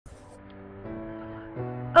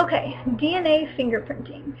Okay, DNA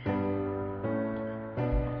fingerprinting.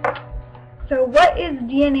 So what is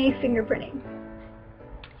DNA fingerprinting?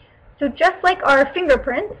 So just like our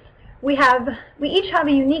fingerprints, we each have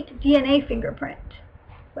a unique DNA fingerprint.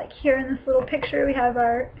 Like here in this little picture we have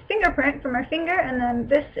our fingerprint from our finger, and then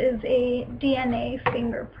this is a DNA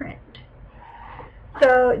fingerprint.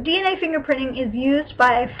 So DNA fingerprinting is used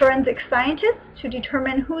by forensic scientists to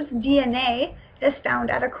determine whose DNA is found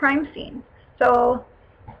at a crime scene. So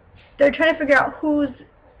they're trying to figure out whose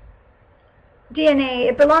DNA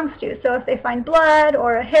it belongs to. So if they find blood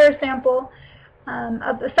or a hair sample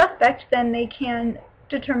of the suspect, then they can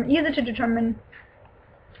use it to determine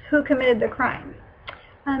who committed the crime.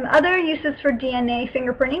 Other uses for DNA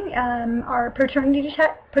fingerprinting are paternity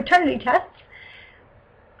tests.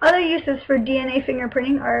 Other uses for DNA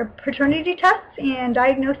fingerprinting are paternity tests and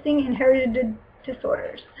diagnosing inherited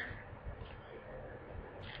disorders.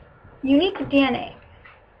 Unique DNA.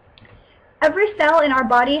 Every cell in our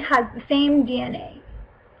body has the same DNA.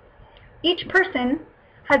 Each person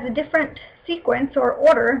has a different sequence or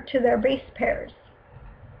order to their base pairs.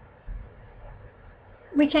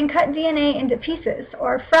 We can cut DNA into pieces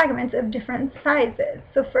or fragments of different sizes.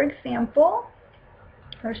 So for example,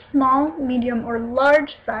 there's small, medium, or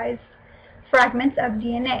large size fragments of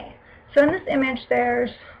DNA. So in this image there's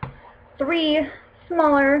 3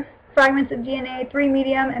 smaller fragments of DNA, 3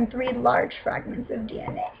 medium, and 3 large fragments of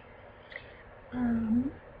DNA.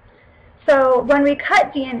 So when we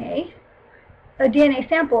cut DNA, a DNA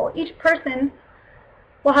sample, each person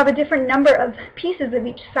will have a different number of pieces of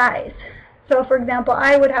each size. So for example,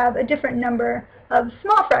 I would have a different number of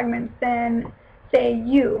small fragments than, say,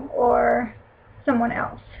 you or someone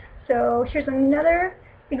else. So here's another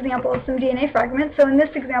example of some DNA fragments. So in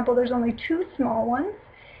this example, there's only 2 small ones,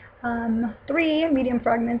 3 medium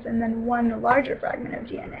fragments, and then 1 larger fragment of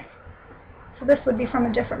DNA. So this would be from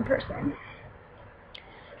a different person.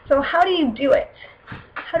 So how do you do it?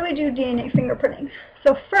 How do we do DNA fingerprinting?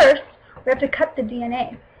 So first, we have to cut the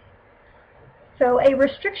DNA. So a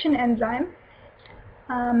restriction enzyme,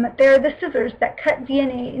 they're the scissors that cut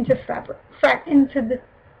DNA into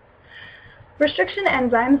restriction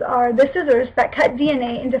enzymes are the scissors that cut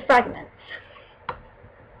DNA into fragments.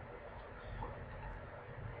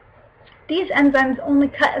 These enzymes only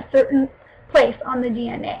cut a certain place on the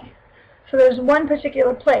DNA. So there's one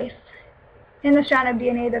particular place in the strand of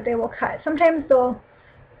DNA that they will cut. Sometimes they'll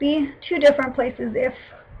be 2 different places if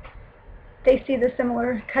they see the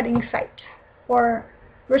similar cutting site or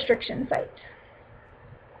restriction site.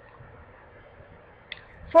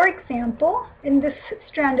 For example, in this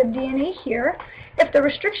strand of DNA here, if the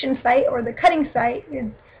restriction site or the cutting site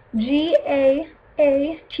is GAATTC,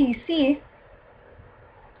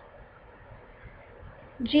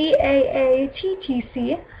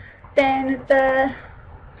 then the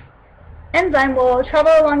enzyme will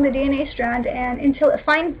travel along the DNA strand and until it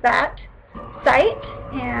finds that site,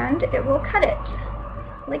 and it will cut it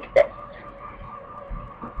like this.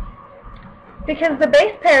 Because the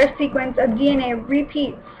base pair sequence of DNA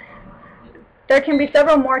repeats, there can be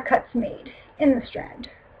several more cuts made in the strand.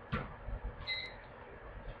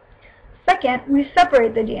 Second, we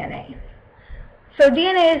separate the DNA. So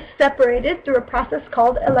DNA is separated through a process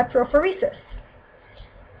called electrophoresis.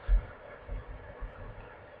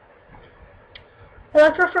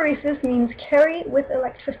 Electrophoresis means carry with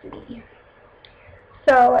electricity.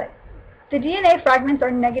 So the DNA fragments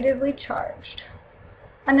are negatively charged.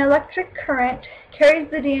 An electric current carries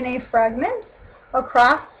the DNA fragments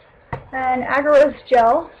across an agarose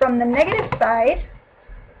gel from the negative side,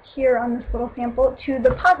 here on this little sample, to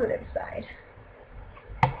the positive side.